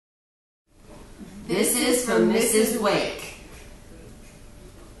This is from Mrs. Wake.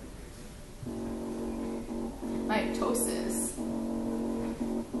 Mitosis.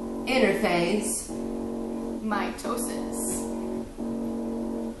 Interphase. Mitosis.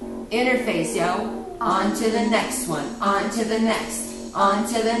 Interphase yo. On to the next one. On to the next. On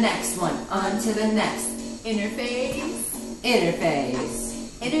to the next one. On to the next. Interphase.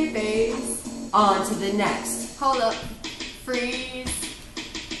 Interphase. Interphase. On to the next. Hold up. Freeze.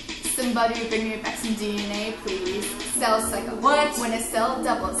 Somebody bring me back some DNA, please. Cell cycle. What? When a cell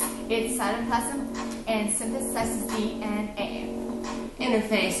doubles, its cytoplasm and synthesizes DNA.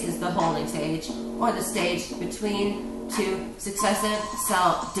 Interphase is the holding stage, or the stage between two successive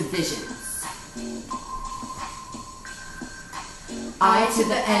cell divisions. I to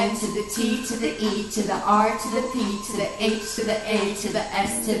the N to the T to the E to the R to the P to the H to the A to the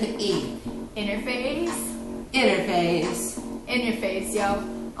S to the E. Interphase. Interphase. Interphase, yo.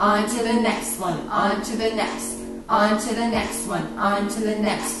 On to the next one. On to the next. On to the next one. On to the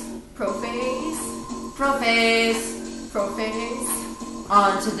next. Prophase. Prophase. Prophase.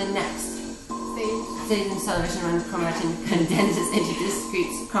 On to the next. Stage. Stage in acceleration when chromatin condenses into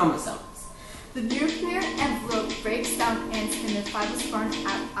discrete chromosomes. The nuclear envelope breaks down ends in the fibers formed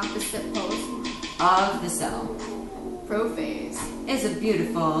at opposite poles Of the cell prophase. is a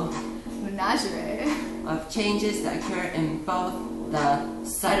beautiful Menagerie. of changes that occur in both the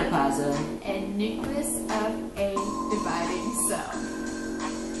cytoplasm And nucleus of a dividing cell.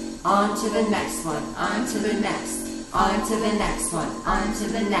 on to the next one, on to the next, on to the next one, on to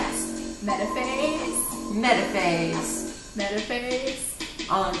the next. Metaphase. Metaphase. Metaphase.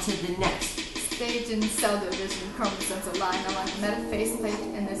 On to the next. Stage in cell division, chromosomes align along the metaphase plate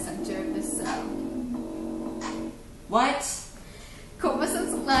in the center of the cell. What?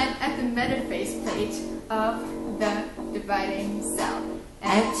 Chromosomes align at the metaphase plate of the dividing cell.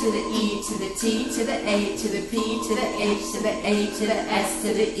 F to the E to the T to the A to the P to the H to the A to the S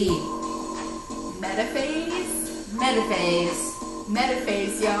to the E. Metaphase. Metaphase.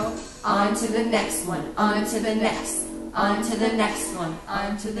 Metaphase, yo. On to the next one, on to the next, on to the next one,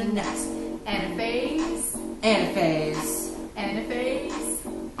 on to the next. Anaphase. Anaphase. Anaphase.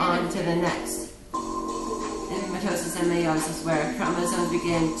 On to the next. In mitosis and meiosis, where chromosomes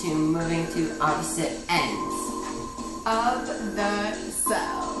begin to moving to opposite ends Of the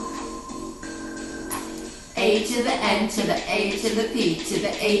cell. A to the N to the A to the P to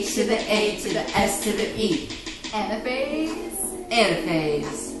the H to the A to the S to the E. Anaphase.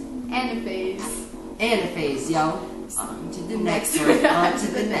 Anaphase. Anaphase. Anaphase, yo. On to the next one, on to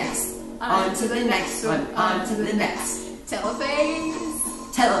the next, on to the next one, on to the next. Telophase.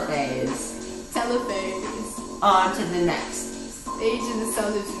 Telophase. Telophase. On to the next. Stage in the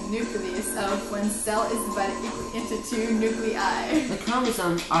cell division nucleus of when cell is divided equally into two nuclei. The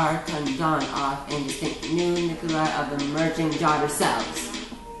chromosomes are condoned off in distinct new nuclei of the merging daughter cells.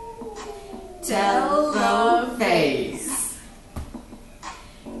 Telophase.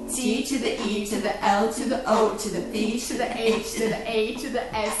 T to the E to the L to the O to the P to the H to the A to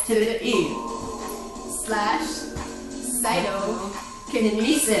the S to the E. Slash.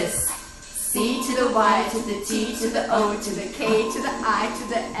 Cytokinesis. C to the Y to the T to the O to the K to the I to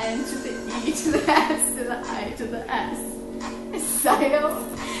the N to the E to the S to the I to the S.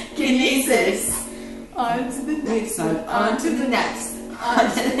 Cytokinesis. On to the next one. On to the next. On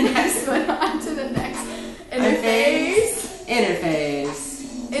to the next one. On to the next. Interphase. Interphase.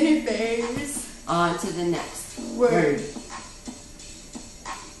 Interphase. On to the next. Word.